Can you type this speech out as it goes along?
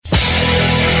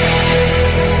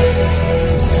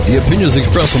The opinions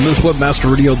expressed on this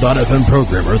WebmasterRadio.fm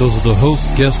program are those of the host,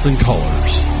 guests, and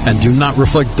callers, and do not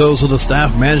reflect those of the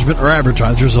staff, management, or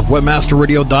advertisers of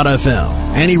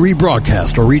WebmasterRadio.fm. Any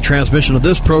rebroadcast or retransmission of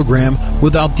this program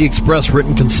without the express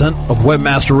written consent of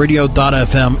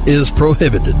WebmasterRadio.fm is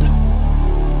prohibited.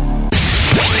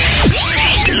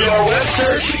 Your web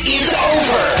search is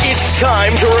over. It's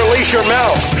time to release your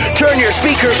mouse, turn your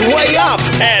speakers way up,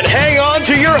 and hang on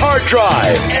to your hard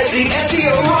drive as the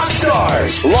SEO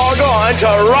Rockstars log on to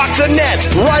rock the net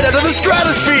right out of the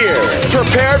stratosphere.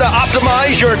 Prepare to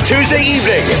optimize your Tuesday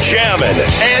evening, jamming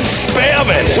and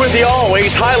spamming with the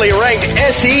always highly ranked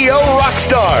SEO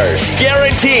Rockstars.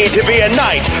 Guaranteed to be a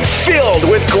night filled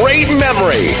with great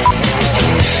memory.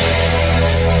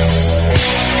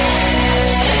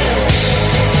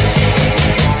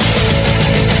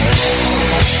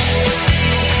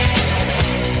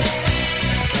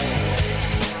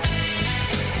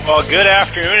 Well, good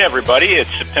afternoon, everybody. It's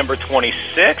September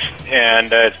 26th,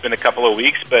 and it's been a couple of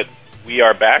weeks, but we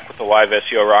are back with the live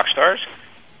SEO Rockstars.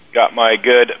 Got my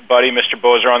good buddy, Mr.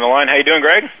 Bozer, on the line. How you doing,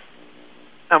 Greg?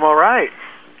 I'm all right.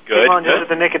 Good. Came on just at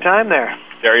the nick of time there.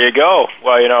 There you go.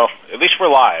 Well, at least we're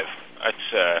live.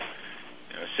 That's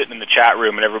sitting in the chat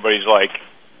room, and everybody's like,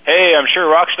 "Hey, I'm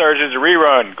sure Rockstars is a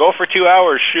rerun. Go for 2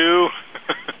 hours, Shu."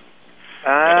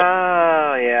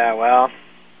 Oh, yeah. Well.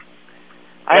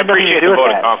 I had nothing to appreciate do the with vote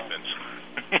that. of confidence.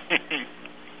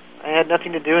 I had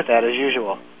nothing to do with that, as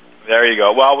usual. There you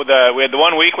go. Well, we had the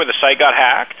 1 week where the site got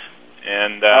hacked,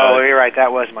 and you're right.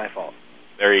 That was my fault.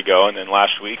 there you go. And then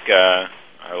last week I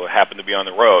happened to be on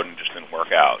the road and just didn't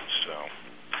work out. So,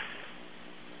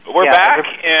 but we're back,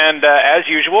 and as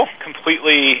usual,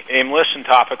 completely aimless and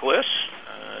topicless.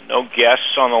 No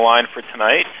guests on the line for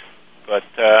tonight, but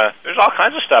there's all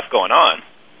kinds of stuff going on.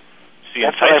 See,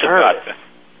 That's what I've heard.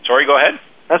 Sorry, go ahead.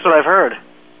 That's what I've heard.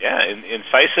 Yeah,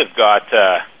 Incisive got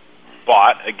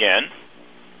bought again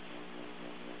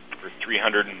for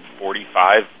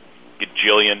 $345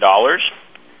 gajillion.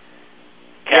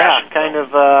 Yeah, kind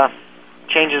of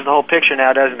changes the whole picture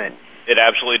now, doesn't it? It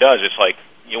absolutely does. It's like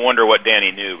you wonder what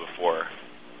Danny knew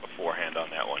beforehand on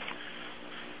that one.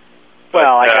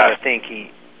 Well, I gotta think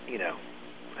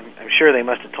I'm sure they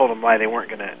must have told him why they weren't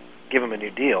going to give him a new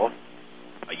deal.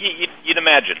 You'd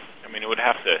imagine. I mean,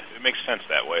 it makes sense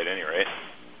that way at any rate.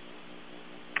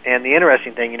 And the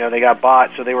interesting thing, they got bought,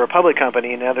 so they were a public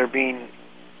company, and now they're being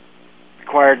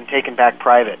acquired and taken back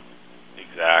private.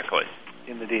 Exactly.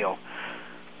 In the deal.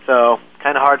 So,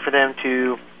 kind of hard for them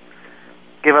to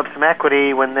give up some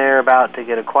equity when they're about to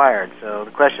get acquired. So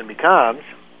the question becomes,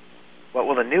 what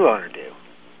will the new owner do?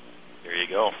 There you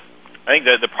go. I think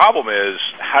the problem is,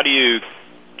 how do you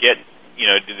get,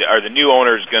 are the new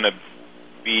owners going to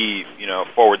be,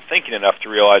 forward-thinking enough to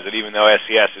realize that even though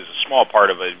SES is a small part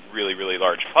of a really, really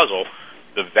large puzzle,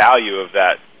 the value of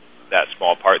that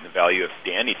small part and the value of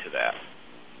Danny to that.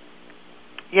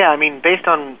 Yeah, I mean, based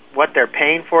on what they're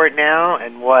paying for it now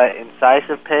and what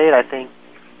Incisive paid, I think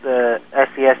the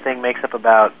SES thing makes up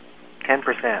about 10%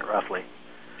 roughly.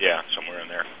 Yeah, somewhere in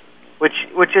there.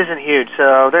 Which isn't huge,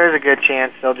 so there's a good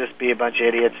chance they'll just be a bunch of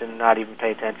idiots and not even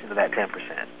pay attention to that 10%.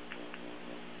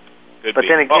 But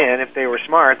then again, if they were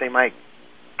smart, they might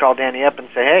call Danny up and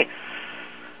say, hey,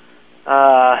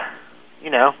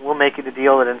 we'll make you the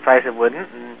deal that Incisive wouldn't,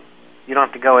 and you don't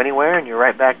have to go anywhere, and you're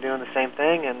right back doing the same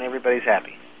thing, and everybody's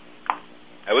happy.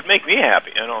 That would make me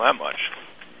happy. I know that much.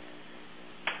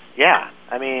 Yeah,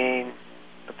 I mean,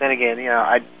 but then again,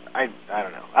 I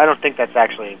don't know. I don't think that's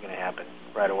actually going to happen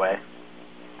right away.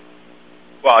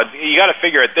 Well, you got to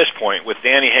figure at this point, with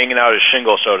Danny hanging out his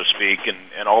shingle, so to speak,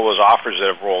 and all those offers that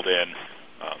have rolled in,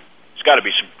 it's got to be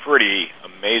some pretty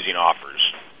amazing offers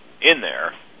in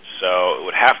there. So it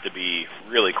would have to be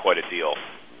really quite a deal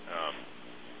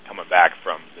coming back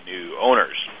from the new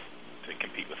owners to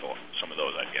compete with some of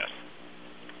those, I guess.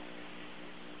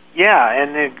 Yeah,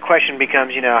 and the question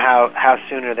becomes, how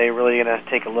soon are they really going to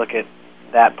take a look at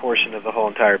that portion of the whole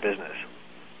entire business?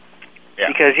 Yeah.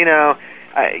 Because,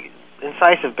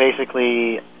 Incisive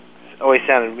basically always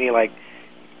sounded to me like,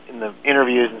 in the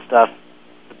interviews and stuff,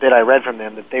 the bit I read from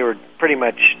them, that they were pretty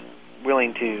much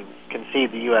willing to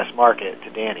concede the U.S. market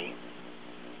to Danny.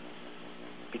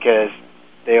 Because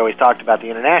they always talked about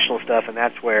the international stuff, and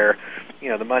that's where,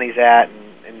 the money's at,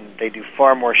 and they do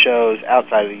far more shows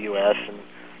outside of the U.S., and,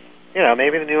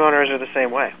 maybe the new owners are the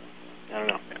same way. I don't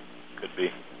know. Could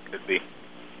be.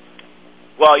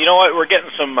 Well, you know what? We're getting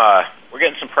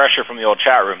some pressure from the old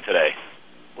chat room today.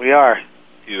 We are.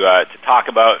 To talk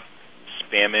about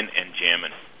spamming and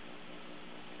jamming.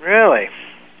 Really?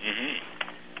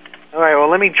 Mm-hmm. All right, well,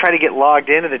 let me try to get logged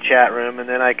into the chat room, and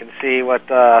then I can see what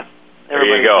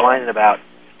everybody's whining about.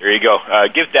 There you go.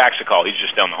 Give Dax a call. He's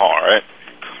just down the hall, all right?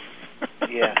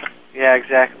 Yeah,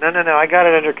 exactly. No, I got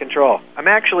it under control. I'm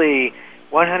actually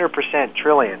 100%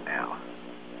 Trillian now.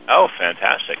 Oh,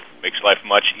 fantastic. Makes life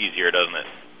much easier, doesn't it?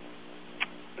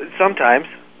 Sometimes.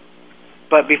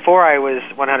 But before I was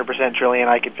 100% Trillian,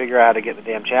 I could figure out how to get in the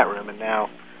damn chat room, and now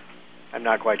I'm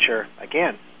not quite sure I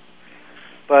can.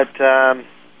 But, spamming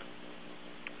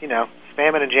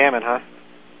and jamming, huh?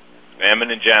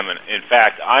 Spamming and jamming. In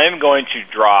fact, I am going to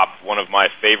drop one of my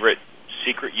favorite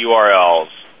secret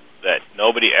URLs that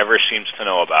nobody ever seems to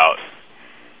know about.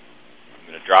 I'm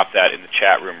going to drop that in the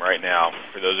chat room right now.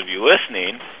 For those of you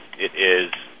listening, it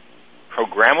is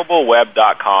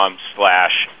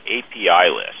programmableweb.com/API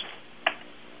list.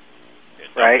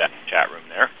 Right. That chat room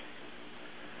there.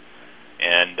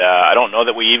 And I don't know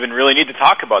that we even really need to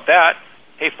talk about that.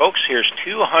 Hey, folks, here's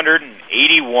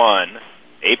 281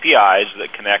 APIs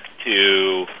that connect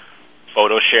to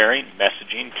photo sharing,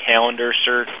 messaging, calendar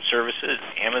services,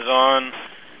 Amazon,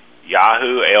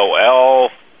 Yahoo,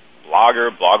 AOL,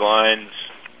 Blogger, Bloglines,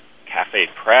 Cafe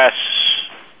Press,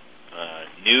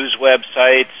 news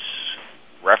websites,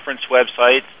 reference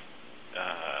websites.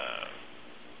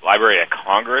 Library of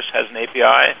Congress has an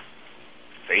API.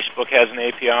 Facebook has an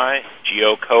API.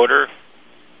 Geocoder,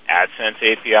 AdSense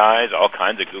APIs, all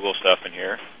kinds of Google stuff in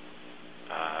here.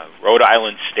 Rhode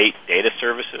Island State Data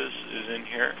Services is in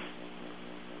here.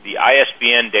 The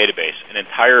ISBN database, an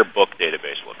entire book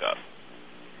database lookup.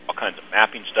 All kinds of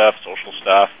mapping stuff, social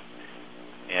stuff.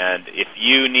 And if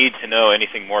you need to know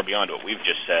anything more beyond what we've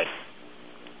just said,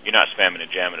 you're not spamming and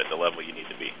jamming at the level you need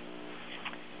to be.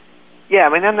 Yeah, I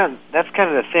mean, that's kind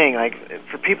of the thing. Like,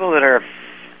 for people that are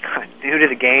new to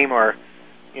the game or,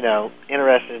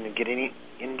 interested in getting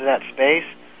into that space,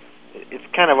 it's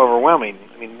kind of overwhelming.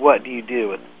 I mean, what do you do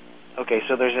with, okay,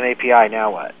 so there's an API,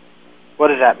 now what? What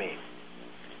does that mean?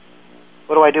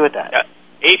 What do I do with that?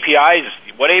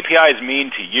 What APIs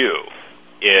mean to you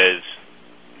is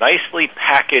nicely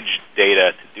packaged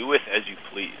data to do with as you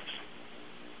please.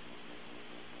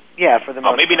 Yeah, for the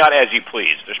most maybe not as you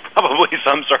please. There's probably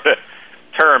some sort of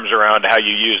terms around how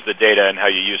you use the data and how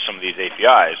you use some of these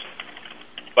APIs.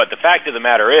 But the fact of the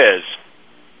matter is,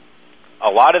 a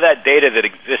lot of that data that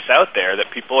exists out there that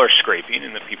people are scraping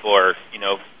and that people are,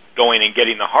 going and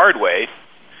getting the hard way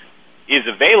is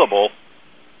available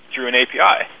through an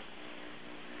API.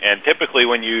 And typically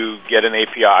when you get an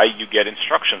API, you get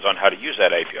instructions on how to use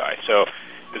that API. So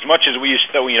as much as we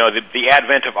used to, the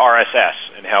advent of RSS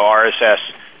and how RSS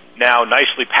now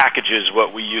nicely packages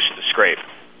what we used to scrape,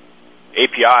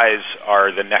 APIs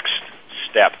are the next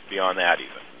step beyond that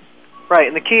even. Right,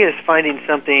 and the key is finding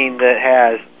something that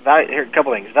has, here, a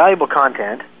couple things, valuable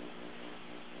content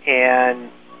and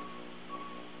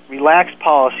relaxed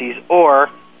policies or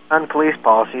unpoliced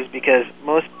policies, because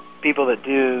most people that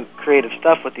do creative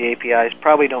stuff with the APIs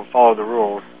probably don't follow the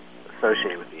rules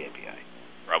associated with the API.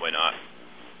 Probably not.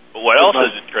 But what else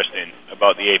is interesting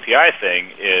about the API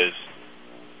thing is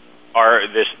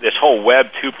this whole Web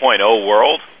 2.0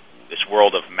 world, this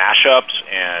world of mashups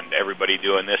and everybody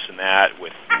doing this and that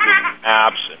with Google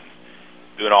Apps and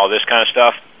doing all this kind of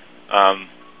stuff,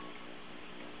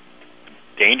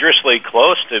 dangerously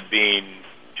close to being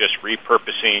just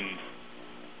repurposing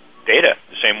data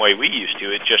the same way we used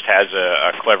to. It just has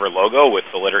a clever logo with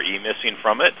the letter E missing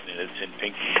from it, and it's in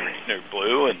pink and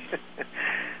blue, and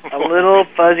a little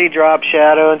fuzzy drop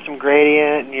shadow and some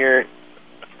gradient, and you're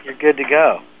good to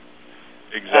go.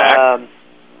 Exactly.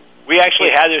 We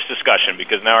actually had this discussion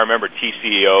because now I remember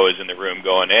TCEO is in the room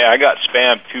going, hey, I got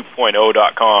spam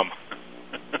 2.0.com.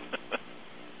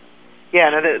 Yeah,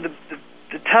 no,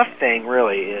 the tough thing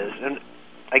really is, and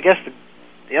I guess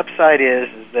the upside is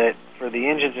that for the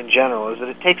engines in general, is that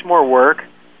it takes more work.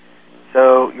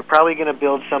 So you're probably going to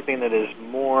build something that is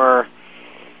more,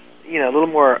 a little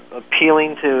more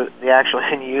appealing to the actual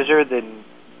end user than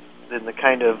the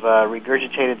kind of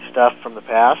regurgitated stuff from the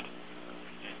past.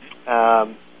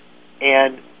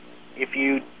 And if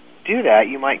you do that,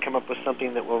 you might come up with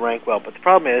something that will rank well. But the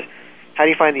problem is, how do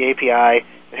you find the API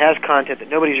that has content that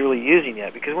nobody's really using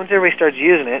yet? Because once everybody starts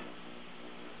using it,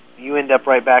 you end up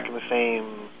right back in the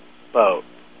same boat,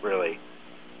 really.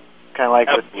 Kind of like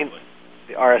with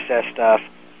the RSS stuff.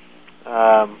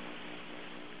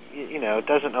 It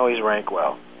doesn't always rank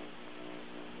well.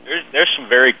 There's some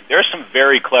very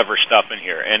clever stuff in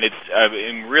here, and it's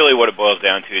and really what it boils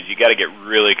down to is you got to get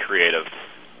really creative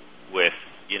with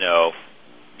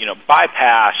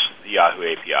bypass the Yahoo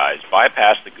APIs,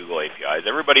 bypass the Google APIs.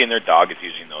 Everybody and their dog is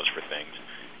using those for things.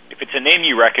 If it's a name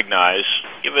you recognize,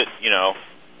 give it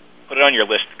put it on your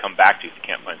list to come back to if you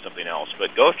can't find something else.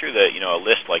 But go through a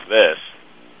list like this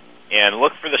and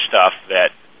look for the stuff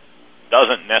that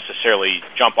doesn't necessarily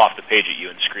jump off the page at you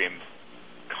and scream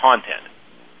content.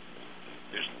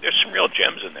 There's some real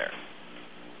gems in there.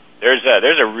 There's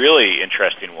a really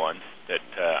interesting one that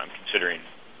I'm considering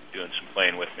doing some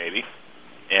playing with maybe,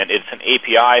 and it's an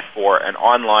API for an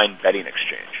online betting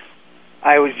exchange.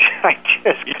 You're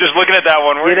just looking at that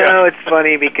one, weren't you? You know, it's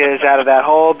funny because out of that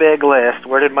whole big list,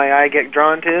 where did my eye get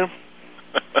drawn to?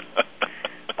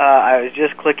 I was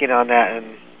just clicking on that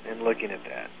and looking at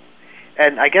that.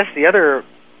 And I guess the other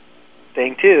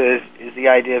thing, too, is the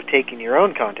idea of taking your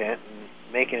own content and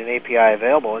making an API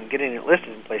available and getting it listed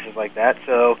in places like that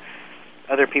so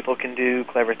other people can do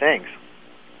clever things.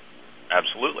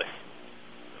 Absolutely.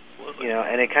 You know,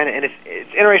 and it's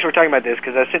interesting we're talking about this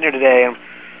because I was sitting here today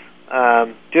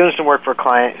and doing some work for a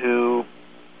client who,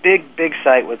 big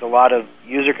site with a lot of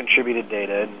user-contributed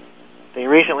data, and they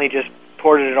recently just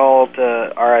ported it all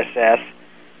to RSS.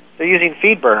 They're using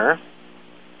FeedBurner,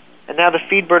 and now the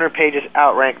FeedBurner pages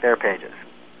outrank their pages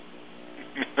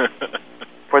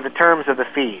for the terms of the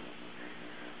feed.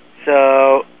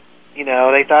 So, you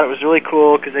know, they thought it was really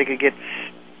cool because they could get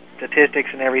statistics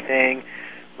and everything,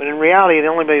 but in reality, the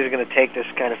only way who's going to take this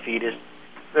kind of feed is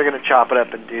they're going to chop it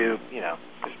up and do, you know,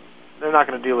 they're not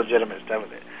going to do legitimate stuff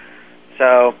with it.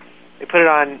 So they put it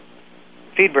on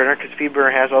FeedBurner because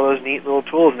FeedBurner has all those neat little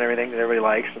tools and everything that everybody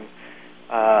likes. And,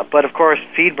 but, of course,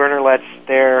 FeedBurner lets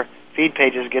their feed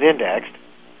pages get indexed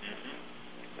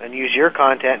and use your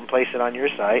content and place it on your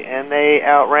site, and they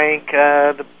outrank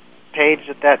the page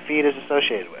that feed is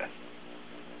associated with.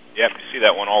 You have to see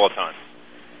that one all the time.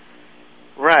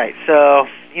 Right. So,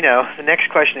 you know, the next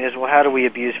question is, well, how do we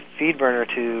abuse FeedBurner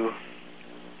to,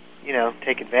 you know,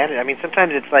 take advantage? I mean,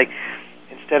 sometimes it's like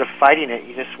instead of fighting it,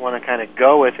 you just want to kind of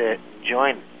go with it,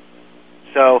 join.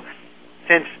 So,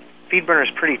 since FeedBurner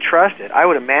is pretty trusted, I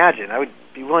would imagine, I would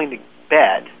be willing to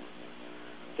bet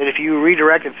that if you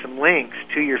redirected some links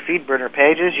to your FeedBurner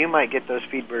pages, you might get those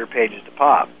FeedBurner pages to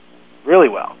pop really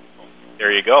well.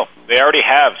 There you go. They already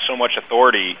have so much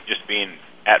authority just being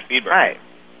at FeedBurner. Right.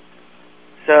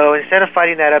 So instead of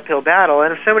fighting that uphill battle,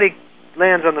 and if somebody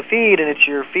lands on the feed and it's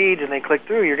your feed and they click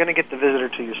through, you're going to get the visitor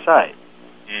to your site.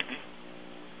 Mm-hmm.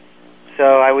 So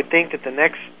I would think that the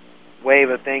next wave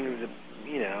of things that,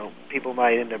 you know, people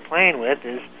might end up playing with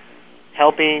is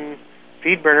helping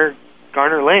FeedBurner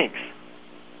garner links.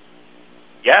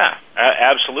 Yeah,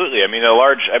 absolutely. I mean, a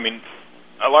large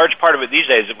part of it these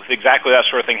days, with exactly that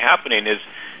sort of thing happening, is,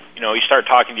 you know, you start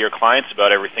talking to your clients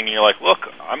about everything, and you're like, look,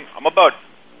 I'm about,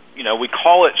 you know, we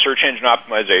call it search engine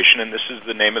optimization, and this is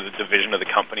the name of the division of the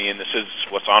company, and this is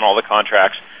what's on all the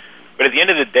contracts. But at the end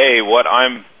of the day, what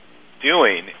I'm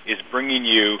doing is bringing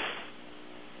you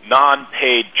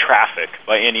non-paid traffic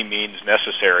by any means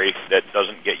necessary that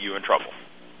doesn't get you in trouble.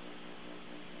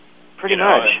 Pretty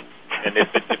much. And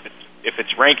if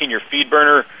it's ranking your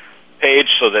FeedBurner page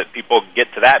so that people get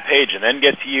to that page and then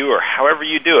get to you, or however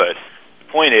you do it,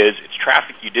 the point is it's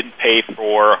traffic you didn't pay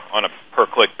for on a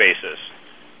per-click basis,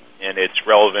 and it's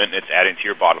relevant, and it's adding to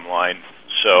your bottom line.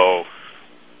 So,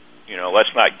 you know, let's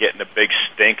not get in a big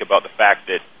stink about the fact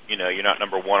that, you know, you're not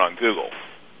number one on Google.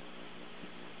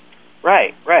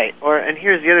 Right. And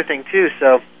here's the other thing, too.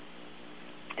 So,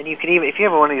 and you can even, if you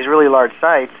have one of these really large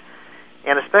sites,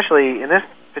 and especially in this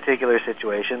particular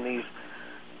situation, these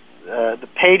the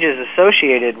pages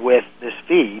associated with this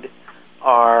feed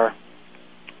are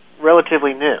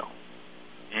relatively new.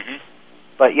 Mm-hmm.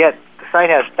 But yet the site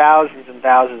has thousands and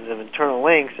thousands of internal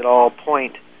links that all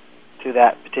point to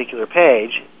that particular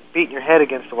page. Beating your head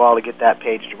against the wall to get that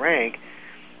page to rank.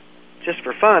 Just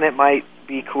for fun, it might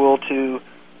be cool to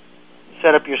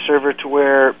set up your server to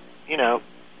where, you know,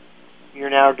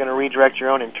 you're now going to redirect your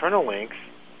own internal links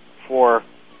for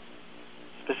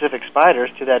specific spiders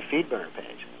to that FeedBurner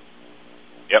page.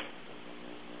 Yep.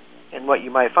 And what you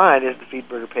might find is the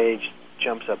FeedBurner page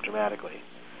jumps up dramatically.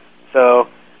 So,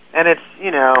 and it's,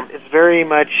 you know, it's very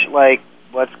much like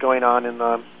what's going on in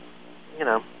the, you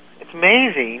know, it's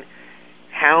amazing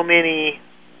how many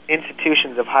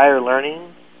institutions of higher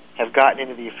learning have gotten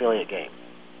into the affiliate game.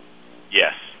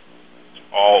 Yes. It's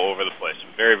all over the place.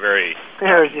 Very, very...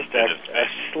 There's just a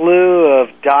slew of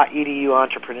 .edu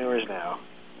entrepreneurs now.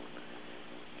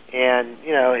 And,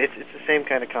 you know, it's the same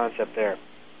kind of concept there.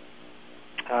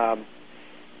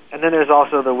 And then there's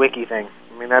also the wiki thing.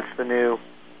 I mean, that's the new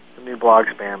blog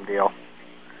spam deal.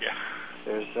 Yeah.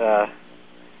 There's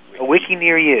a wiki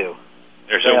near you.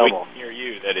 There's available. A wiki near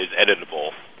you that is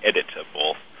editable.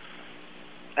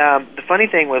 The funny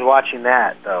thing with watching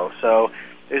that, though, so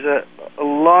there's a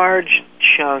large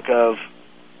chunk of,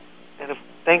 and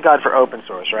thank God for open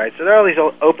source, right? So there are all these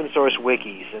open source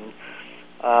wikis, and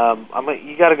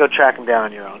you got to go track them down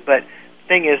on your own. But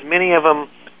thing is, many of them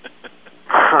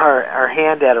are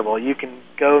hand editable. You can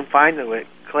go and find the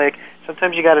click.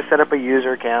 Sometimes you got to set up a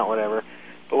user account, whatever.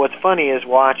 But what's funny is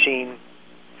watching.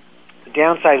 The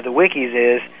downside of the wikis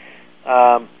is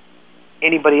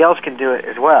anybody else can do it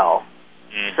as well.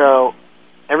 Mm-hmm. So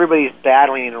everybody's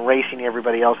battling and erasing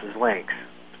everybody else's links.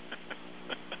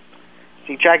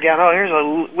 So you track down, oh, here's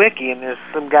a wiki, and there's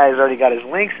some guy's already got his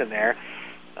links in there.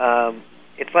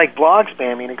 It's like blog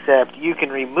spamming, except you can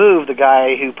remove the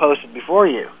guy who posted before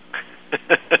you.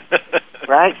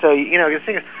 Right? So, you know, the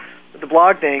thing is, with the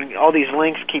blog thing, all these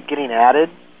links keep getting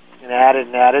added and added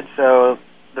and added, so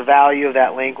the value of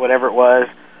that link, whatever it was,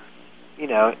 you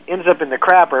know, ends up in the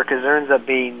crapper because there ends up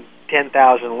being 10,000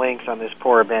 links on this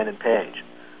poor abandoned page.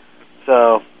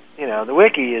 So, you know, the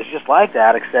wiki is just like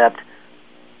that, except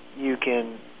you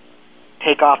can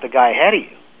take off the guy ahead of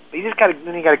you. But you just got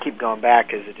to keep going back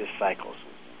because it just cycles.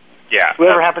 Yeah.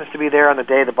 Whoever happens to be there on the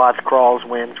day the bots crawls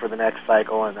wins for the next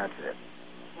cycle, and that's it.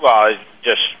 Well, it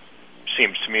just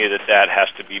seems to me that has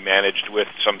to be managed with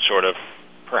some sort of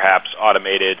perhaps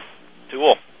automated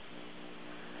tool.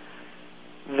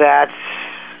 That's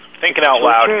thinking out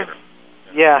loud here.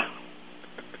 Yeah.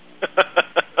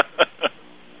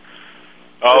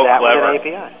 Oh, that clever. with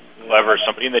an API. Clever.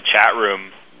 Somebody in the chat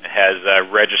room has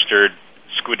registered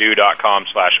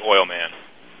squidoo.com/oilman.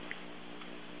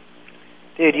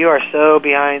 Dude, you are so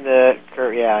behind the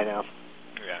curve. Yeah, I know.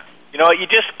 Yeah. You know, you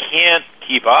just can't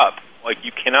keep up. Like,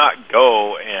 you cannot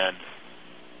go and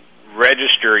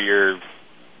register your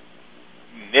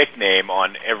nickname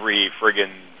on every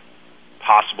friggin'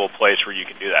 possible place where you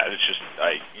can do that. It's just,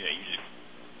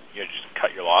 you just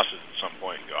cut your losses at some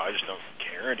point and go, I just don't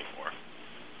care anymore.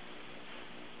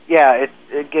 Yeah,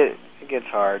 it gets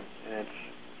hard, and it's,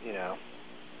 you know,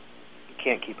 you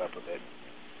can't keep up with it.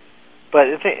 But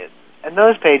the thing, and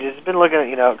those pages, I've been looking at,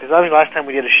 you know, because obviously last time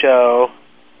we did a show,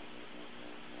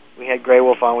 we had Grey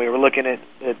Wolf on, we were looking at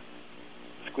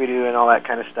Squidoo and all that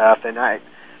kind of stuff, and I'm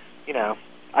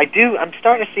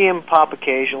starting to see him pop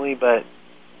occasionally, but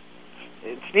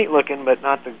it's neat looking, but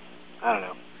not I don't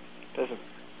know, it doesn't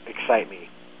excite me.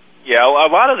 Yeah, a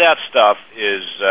lot of that stuff is